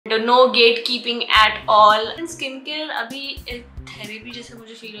Know get keeping at all. Skin care अभी एक therapy जैसे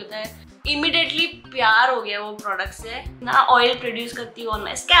मुझे फील होता है। इमीडिएटली प्यार हो गया वो प्रोडक्ट से ना। ऑयल प्रोड्यूस करती हूँ ऑन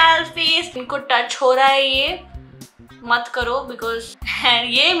माई स्कैल्प, फेस, इनको टच हो रहा है ये मत करो बिकॉज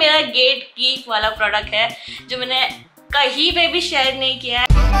ये मेरा गेट कीप वाला प्रोडक्ट है जो मैंने कहीं पे भी शेयर नहीं किया है।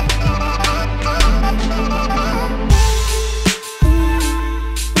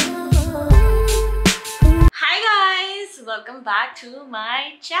 Hi guys, welcome back to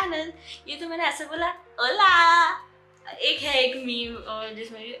my channel. ये तो मैंने ऐसे बोला ओला, एक है एक मीम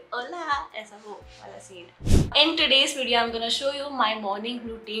जिसमें ओला ऐसा वो वाला सीन है। In today's video, I'm gonna show you my morning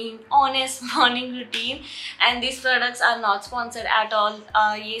routine, honest morning routine, and these products are not sponsored at all.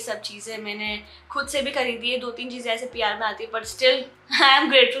 ये सब चीज़ें मैंने खुद से भी खरीदी है। 2-3 चीज़ें ऐसे प्यार में आती है, but still I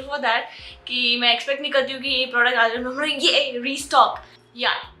am grateful for that कि मैं expect नहीं करती हूँ कि ये प्रोडक्ट आ जाए ये रीस्टॉक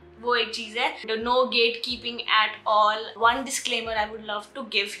या वो एक चीज़ है। Know get keeping at all. One disclaimer I would love to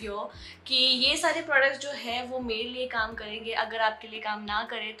give you कि ये सारे प्रोडक्ट्स जो है वो मेरे लिए काम करेंगे। अगर आपके लिए काम ना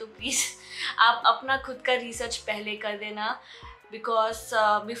करें तो प्लीज़ आप अपना खुद का रिसर्च पहले कर देना बिकॉज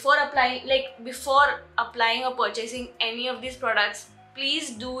बिफोर अप्लाइंग और purchasing any of this products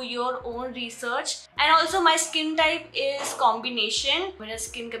please do your own research. And also my skin type is combination. मेरा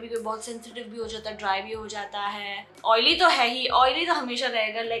स्किन कभी कभी बहुत सेंसिटिव भी हो जाता है, ड्राई भी हो जाता है। ऑयली तो है ही, ऑयली तो हमेशा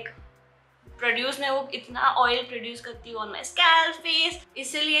रहेगा। लाइक प्रोड्यूस मैं वो इतना ऑयल प्रोड्यूस करती हूँ ऑन माई स्कैल्प, फेस,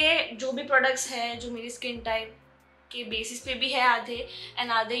 इसलिए जो भी प्रोडक्ट्स हैं जो मेरी स्किन टाइप के बेसिस पे भी है आधे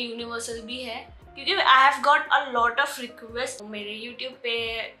एंड आधे यूनिवर्सल भी है क्योंकि I have got a lot of request मेरे यूट्यूब पे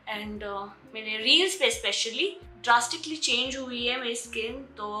एंड मेरे रील्स पे स्पेशली। ड्रास्टिकली चेंज हुई है मेरी स्किन,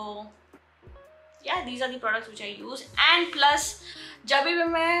 तो या these are the products which I use. And plus जब भी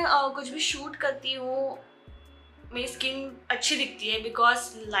मैं कुछ भी शूट करती हूँ मेरी स्किन अच्छी दिखती है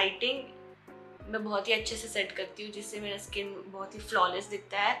बिकॉज लाइटिंग मैं बहुत ही अच्छे से सेट करती हूँ जिससे मेरा स्किन बहुत ही फ्लॉलेस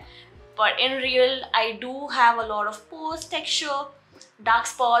दिखता है। But in real I do have a lot of pores, texture, dark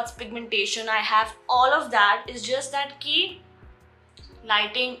spots, pigmentation. I have all of that. Is just that कि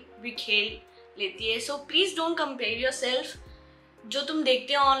लाइटिंग भी खेल लेती है। So please don't compare your self जो तुम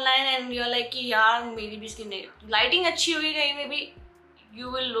देखते हो online and you are like कि यार मेरी भी स्किन नहीं, लाइटिंग अच्छी होगी कहीं में भी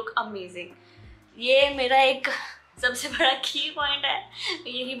यू विल लुक अमेजिंग। ये मेरा एक सबसे बड़ा की पॉइंट है,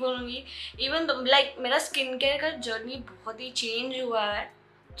 मैं यही बोलूँगी। इवन लाइक मेरा स्किन केयर का जर्नी बहुत ही चेंज हुआ है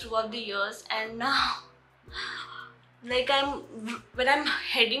through out the years and now like when I'm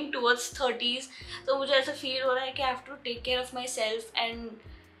heading towards 30s तो मुझे ऐसा फील हो रहा है कि I have to take care of my self and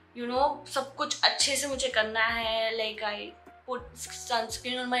you know सब कुछ अच्छे से मुझे करना है। Like I put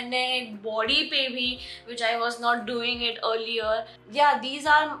sunscreen on my neck, body पे भी विच I was not doing it earlier. या दीज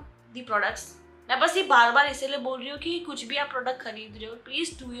आर दी प्रोडक्ट्स। मैं बस ये बार बार इसीलिए बोल रही हूँ कि कुछ भी आप प्रोडक्ट खरीद रहे हो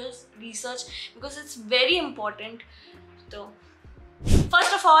please do your research because it's very important. तो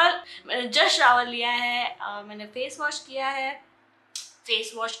फर्स्ट ऑफ ऑल मैंने जस्ट शावर लिया है, मैंने फेस वॉश किया है।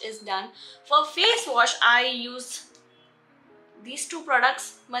 Face wash is done. For face wash I use these two products।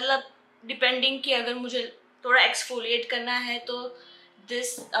 मतलब डिपेंडिंग कि अगर मुझे थोड़ा एक्सफोलिएट करना है तो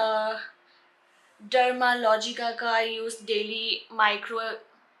दिस डर्मालॉजिका का आई use daily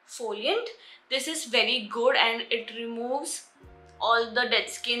माइक्रोफोलिएंट। This is very good and it removes all the dead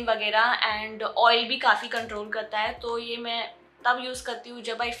skin वगैरह एंड ऑयल भी काफ़ी कंट्रोल करता है। तो ये मैं तब यूज़ करती हूँ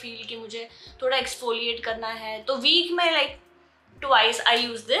जब आई फील कि मुझे थोड़ा एक्सफोलिएट करना है। तो वीक में like twice I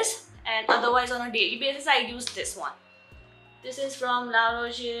use this and otherwise on a daily basis I use this one. This is from La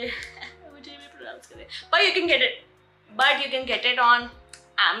Roche मुझे भी pronounce करें but you can get it on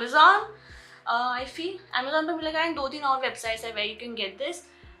Amazon। I feel Amazon पे मिलेगा and 2-3 और websites है where you can get this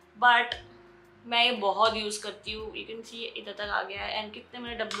but मैं ये बहुत यूज़ करती हूँ। You can see इधर तक आ गया है एंड कितने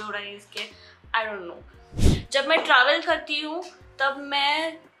मेरे डब्बे हो रहे हैं इसके I don't know। जब मैं ट्रैवल करती हूँ तब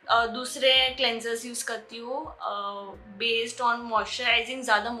मैं दूसरे क्लेंजर्स यूज़ करती हूँ बेस्ड ऑन मॉइस्चराइजिंग,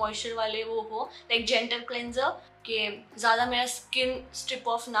 ज़्यादा मॉइस्चर वाले वो हो लाइक जेंटल क्लेंजर कि ज़्यादा मेरा स्किन स्ट्रिप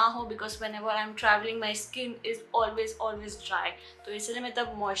ऑफ ना हो because when ever I am travelling my skin is always dry. तो इसलिए मैं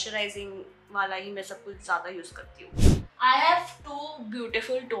तब मॉइस्चराइजिंग वाला ही मैं सब कुछ ज़्यादा यूज़ करती हूँ। I have 2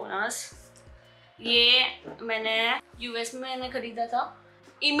 beautiful toners. ये मैंने यूएस में मैंने ख़रीदा था।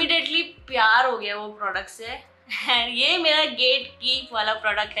 इमीडिएटली प्यार हो गया वो प्रोडक्ट से एंड ये मेरा गेट कीप वाला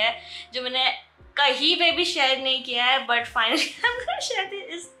प्रोडक्ट है जो मैंने कहीं पे भी शेयर नहीं किया है but finally I'm gonna share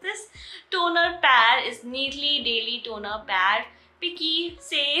this. This toner pad is neatly daily toner pad. Picky,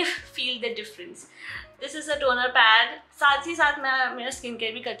 safe, feel the difference. This is a toner pad. साथ ही साथ मैं मेरा स्किन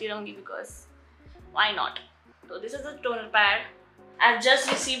केयर भी करती रहूँगी because why not? तो this is a toner pad. I've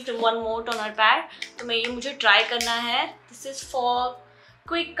just received one more toner pad. तो मैं ये मुझे ट्राई करना है। This is for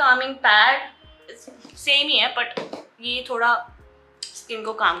quick calming pad. Same ही है बट ये थोड़ा स्किन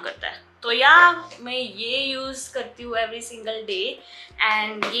को काम करता है। तो या मैं ये यूज़ करती हूँ एवरी सिंगल डे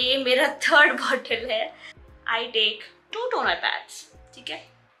एंड ये मेरा 3rd बॉटल है। आई टेक 2 टोनर पैड्स, ठीक है,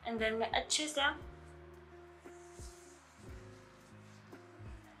 एंड देन मैं अच्छे से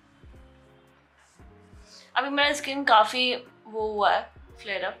अभी मेरा स्किन काफ़ी वो हुआ है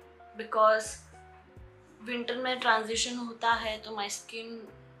फ्लेयर अप बिकॉज विंटर में ट्रांजिशन होता है तो my skin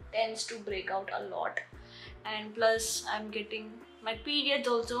tends to break out a lot and plus I am getting my periods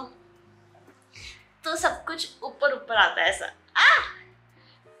also, तो सब कुछ ऊपर ऊपर आता है ऐसा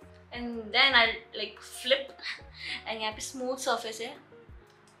and then I like flip and यहाँ पे स्मूथ सरफेस है,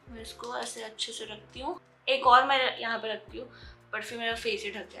 मैं इसको ऐसे अच्छे से रखती हूँ। एक और मैं यहाँ पे रखती हूँ बट फिर मेरा फेस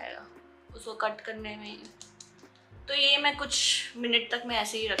ही ढक जाएगा उसको कट करने में, तो ये मैं कुछ मिनट तक मैं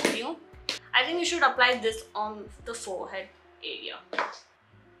ऐसे ही रखती हूँ। I think you should apply this on the forehead area.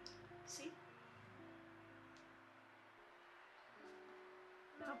 C,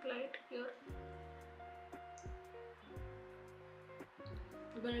 apply it here,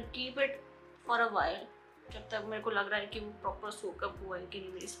 I'm gonna keep it for a while जब तक मेरे को लग रहा है कि वो प्रॉपर सोकअप हुआ है कि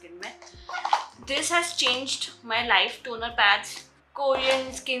नहीं मेरी स्किन में। This has changed my life. Toner pads,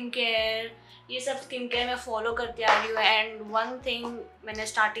 Korean skin care, ये सब स्किन केयर मैं फॉलो करती आ रही हूँ एंड वन थिंग मैंने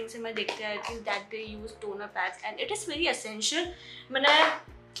स्टार्टिंग से मैं देखते आ रही थी that they use toner pads and it is very essential.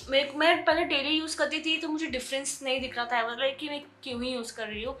 मैं पहले डेली यूज़ करती थी तो मुझे डिफरेंस नहीं दिख रहा था, मतलब कि मैं क्यों ही यूज़ कर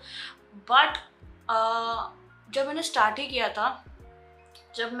रही हूँ, बट जब मैंने स्टार्ट ही किया था,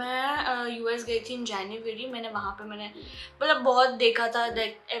 जब मैं यूएस गई थी इन जनवरी, मैंने वहाँ पे मैंने मतलब बहुत देखा था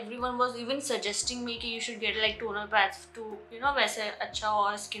that everyone was even suggesting me कि you should get like toner pads to you know, वैसे अच्छा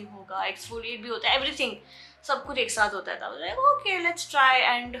और स्किन होगा, एक्सफोलिएट भी होता है, एवरीथिंग सब कुछ एक साथ होता था। Like okay let's try,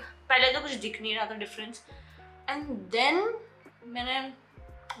 and पहले तो कुछ दिख नहीं रहा था डिफरेंस एंड देन मैंने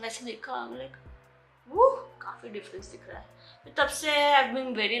वैसे देखा लाइक वो काफ़ी डिफरेंस दिख रहा है। तब से I have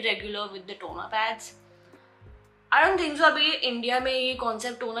been very regular with the toner pads. I don't think so अभी इंडिया में ये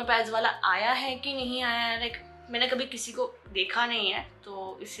कॉन्सेप्ट टोनर पैड्स वाला आया है कि नहीं आया है, लाइक मैंने कभी किसी को देखा नहीं है,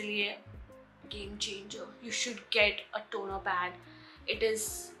 तो इसलिए game changer, you should get a toner pad, it is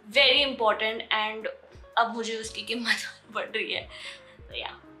very important and अब मुझे उसकी कीमत बढ़ रही है। तो या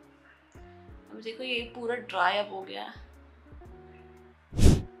अब देखो ये पूरा ड्राई अप हो गया है।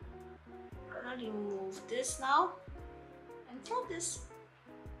 Remove this now and throw this.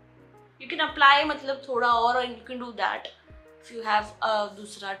 You can apply मतलब थोड़ा और and you can do that if you have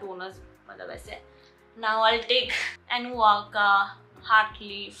दूसरा toner मतलब ऐसे। Now I'll take Anua का Heart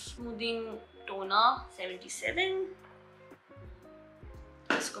Leaf Smoothing Toner 77,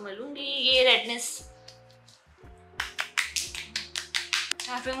 इसको मैं लूँगी। ये redness,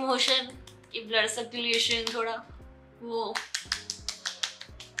 हैवी मोशन, ये ब्लड सर्कुलेशन थोड़ा वो,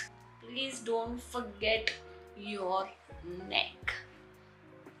 please don't forget your neck।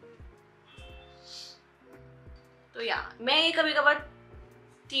 तो या मैं ये कभी कभार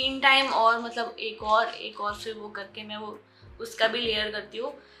 3 टाइम और मतलब एक और फिर वो करके मैं वो उसका भी लेयर करती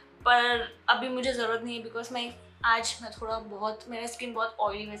हूँ, पर अभी मुझे ज़रूरत नहीं है बिकॉज मैं थोड़ा बहुत मेरा स्किन बहुत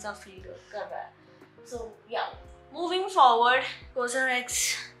ऑयली वैसा फील कर रहा है। सो या moving forward,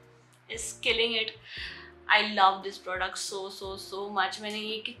 कोसमेटिक्स is killing it. I love this product so much. मैंने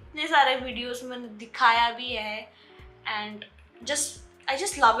ये कितने सारे वीडियोस में दिखाया भी है and I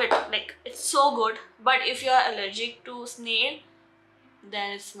just love it, like it's so good, but if you are allergic to snail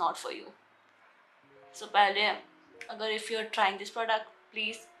then it's not for you. So पहले अगर if you are trying this product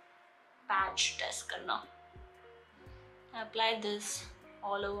please patch test करना। I apply this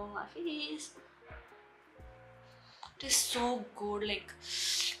all over my face. It is so good, like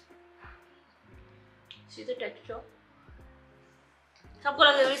see the texture। सबको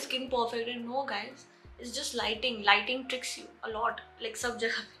लगता है skin perfect है, no guys, it's just lighting tricks you a lot, like सब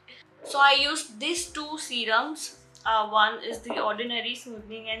जगह पे। So I used these 2 serums, one is the ordinary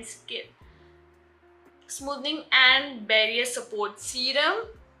smoothing and barrier support serum,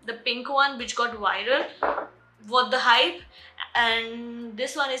 the pink one which got viral, what the hype, and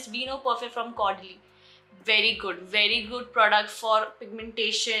this one is Vino Perfect from Caudalie। very good product for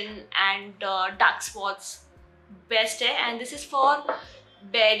pigmentation and dark spots, best है। And this is for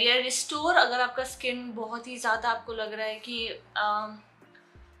barrier restore. अगर आपका skin बहुत ही ज़्यादा आपको लग रहा है कि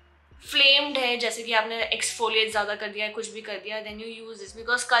फ्लेम्ड है, जैसे कि आपने एक्सफोलिएट ज़्यादा कर दिया है, कुछ भी कर दिया, then you use this.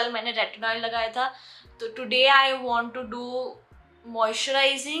 Because कल मैंने रेटिनॉल लगाया था, तो today I want to do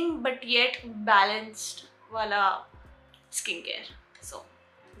moisturising but yet balanced वाला स्किन केयर। सो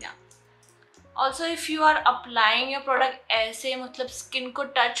या also if you are applying your product ऐसे मतलब स्किन को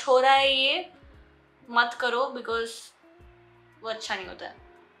टच हो रहा है, ये मत करो बिकॉज वो अच्छा नहीं होता है।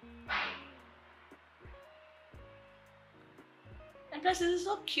 And plus this is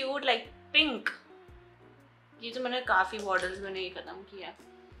so cute, like pink. ये तो मैंने काफ़ी बॉटल्स में नहीं ख़त्म किया।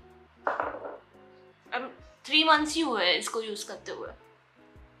 अब 3 months ही हुए इसको यूज़ करते हुए।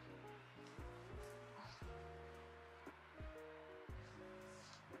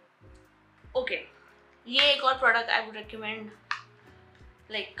 ओके, ये एक और product I would recommend,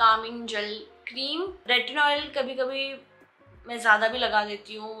 like Kameng gel cream. Retinol कभी कभी मैं ज़्यादा भी लगा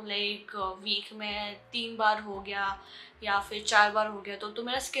देती हूँ, लाइक वीक में 3 बार हो गया या फिर 4 बार हो गया, तो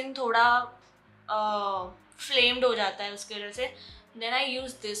मेरा स्किन थोड़ा फ्लेम्ड हो जाता है उसकी वजह से। Then I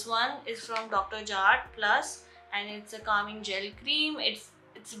use this one, is from doctor जार्ट plus and it's a Kameng gel cream.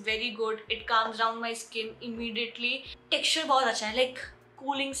 It's very good, it calms down my skin immediately. Texture बहुत अच्छा है, like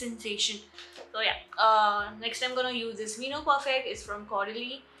cooling sensation. So yeah, next I'm gonna use this Vino Perfect. It's from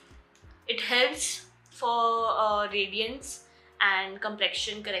Caudalie. It helps for radiance and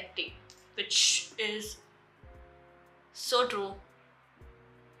complexion correcting, which is so true.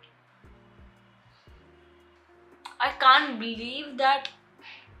 I can't believe that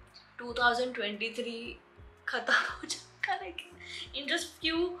 2023 khatam ho chukka, like in just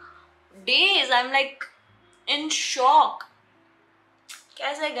few days. I'm like in shock.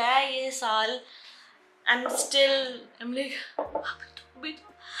 कैसे गया ये साल? I'm like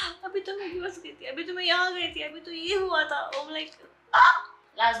अभी तो मैं US गई थी, अभी तो मैं यहाँ गई थी, अभी तो ये हुआ था। I'm like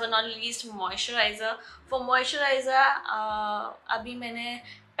last but not least, moisturizer. For moisturizer अभी मैंने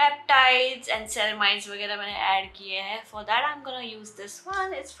peptides and ceramides वगैरह मैंने ऐड किए हैं। For that I'm gonna use this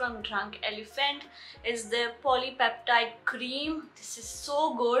one. It's from Drunk Elephant. It's the polypeptide cream. This is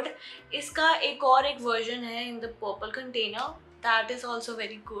so good. इसका एक version है in the purple container. That is also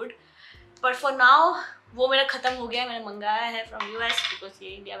very good. But for now वो मेरा ख़त्म हो गया, मैंने मंगाया है from US because ये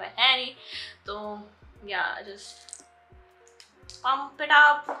इंडिया में है नहीं। तो yeah, just pump it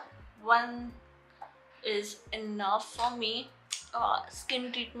up. One is enough for me. Skin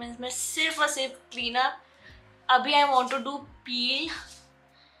treatments में सिर्फ और सिर्फ क्लीन अप। अभी I want to do peel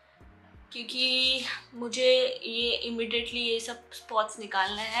क्योंकि मुझे ये immediately ये सब spots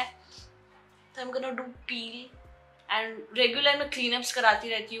निकालना है। तो I'm gonna do peel and regular मैं क्लीनअप्स कराती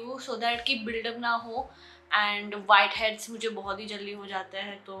रहती हूँ सो दैट कि बिल्डअप ना हो। एंड वाइट हेड्स मुझे बहुत ही जल्दी हो जाते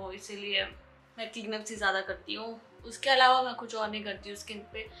हैं, तो इसीलिए मैं क्लीनअप्स ही ज़्यादा करती हूँ। उसके अलावा मैं कुछ और नहीं करती हूँ स्किन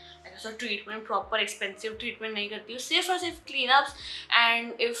पे, ऐसा ट्रीटमेंट, प्रॉपर एक्सपेंसिव ट्रीटमेंट नहीं करती हूँ, सिर्फ और सिर्फ cleanups.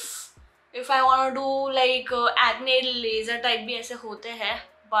 And if I want to do like acne laser type भी ऐसे होते हैं,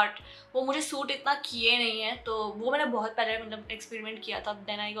 बट वो मुझे सूट इतना किए नहीं है, तो वो मैंने बहुत पहले मतलब एक्सपेरिमेंट किया था।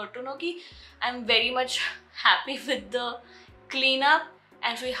 Then I got to know कि I am very much happy with the clean up.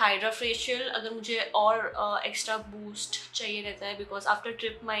 And फिर हाइड्रा फेशियल अगर मुझे और एक्स्ट्रा बूस्ट चाहिए रहता है, because after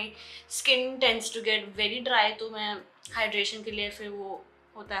trip my skin tends to get very dry, तो मैं हाइड्रेशन के लिए फिर वो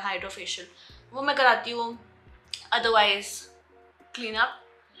होता है हाइड्रा फेशियल, वो मैं कराती हूँ। अदरवाइज क्लीन अप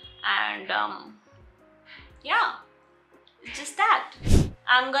एंड या just that.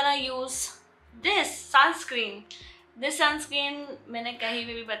 I'm gonna use this sunscreen. This sunscreen मैंने कहीं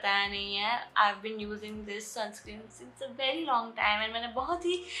पे भी बताया नहीं है। I've been using this sunscreen since a very long time and मैंने बहुत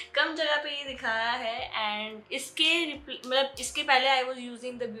ही कम जगह पे ये दिखाया है। and इसके पहले I was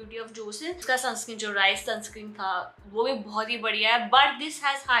using the Beauty of Joseon, इसका सनस्क्रीन जो राइस सनस्क्रीन था वो भी बहुत ही बढ़िया है, but this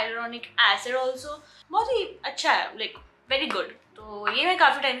has hyaluronic acid also, बहुत ही अच्छा है, like very good। तो ये मैं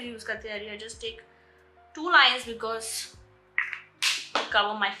काफ़ी टाइम से यूज़ करती आ रही हूँ। just take 2 lines because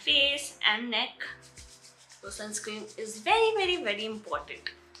cover my face and neck, so sunscreen is very very very important।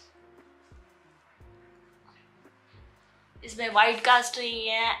 इसमें white cast नहीं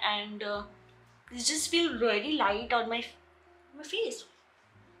है and it just feel really light on my face।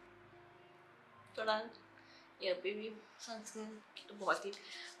 थोड़ा ये पे भी sunscreen तो बहुत ही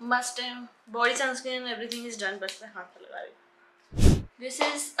must है, body sunscreen everything is done, बस मैं हाथ पे लगा रही हूँ। This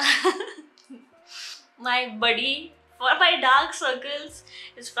is my buddy for my dark circles,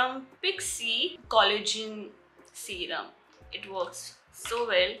 is from Pixie collagen serum. It works so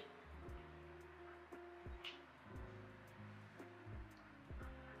well।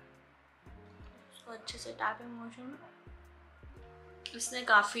 इसको अच्छे से टैपिंग मोशन, इसने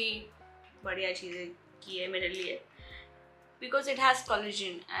काफ़ी बढ़िया चीज़ें की है मेरे लिए, because it has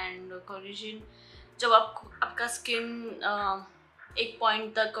collagen. And collagen जब आपका स्किन एक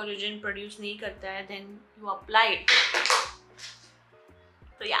पॉइंट तक कोलेजन प्रोड्यूस नहीं करता है, देन यू अप्लाई इट।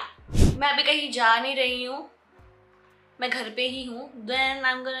 तो या मैं अभी कहीं जा नहीं रही हूँ, मैं घर पे ही हूँ। Then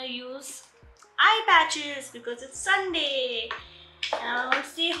I am gonna use I patches because it's Sunday and I want to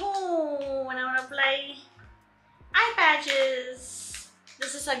stay home and I want to apply eye patches.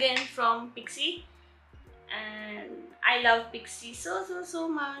 This is again from Pixie and I love Pixie so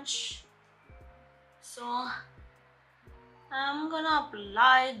much. So I'm gonna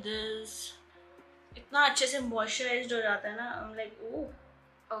apply this. इतना अच्छे से moisturized हो जाता है ना. I'm like, oh,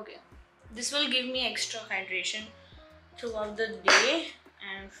 okay. This will give me extra hydration throughout the day.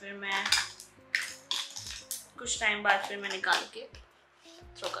 And फिर मैं कुछ टाइम बाद फिर मैं निकाल के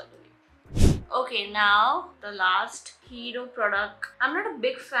थ्रो कर दूँगी. Okay, now the last hero product. I'm not a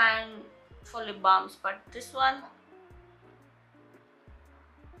big fan for lip balms, but this one,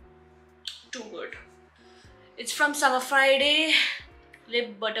 too good. It's from Summer Friday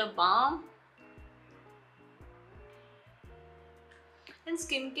Lip Butter Balm. And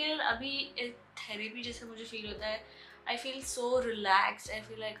skincare अभी एक therapy जैसे मुझे feel होता है. I feel so relaxed. I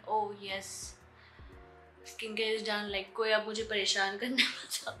feel like, oh yes, skincare is done. Like कोई अब मुझे परेशान करने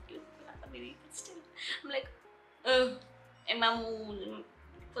वाला नहीं. Still, I'm like, in my mood,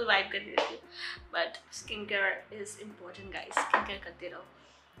 full vibe कर देती हूँ. But skincare is important, guys. Skincare करते रहो.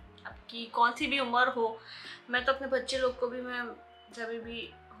 आपकी कौन सी भी उम्र हो, मैं तो अपने बच्चे लोग को भी, मैं जब भी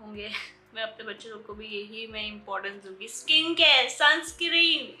होंगे, मैं अपने बच्चे लोग को भी यही मैं इम्पोर्टेंस दूंगी. Skin care,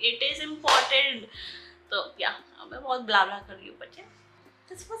 sunscreen, it is important. तो या मैं बहुत ब्ला कर रही हूँ, but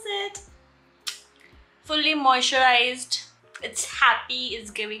this was it. Fully moisturised, it's happy,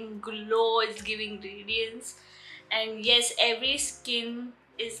 it's giving glow, it's giving radiance, and yes, every skin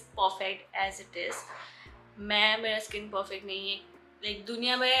is perfect as it is. मेरा स्किन परफेक्ट नहीं है. लाइक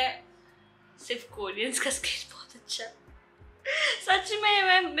दुनिया में सिर्फ कोरियंस का स्किन बहुत अच्छा. सच में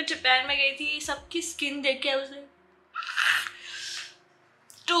मैं जापान में गई थी, सबकी स्किन देख के उसने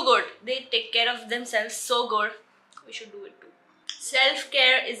too good. They take care of themselves so good. We should do it too. Self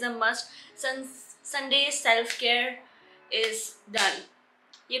care is a must. Sunday self care is done.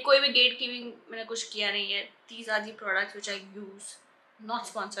 ये कोई भी गेट कीपिंग मैंने कुछ किया नहीं है. These are the products which I use. Not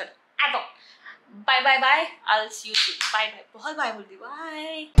sponsored at all. Bye bye bye. I'll see you soon. Bye bye. बहुत bye बोल दी.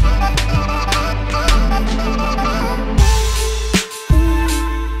 Bye.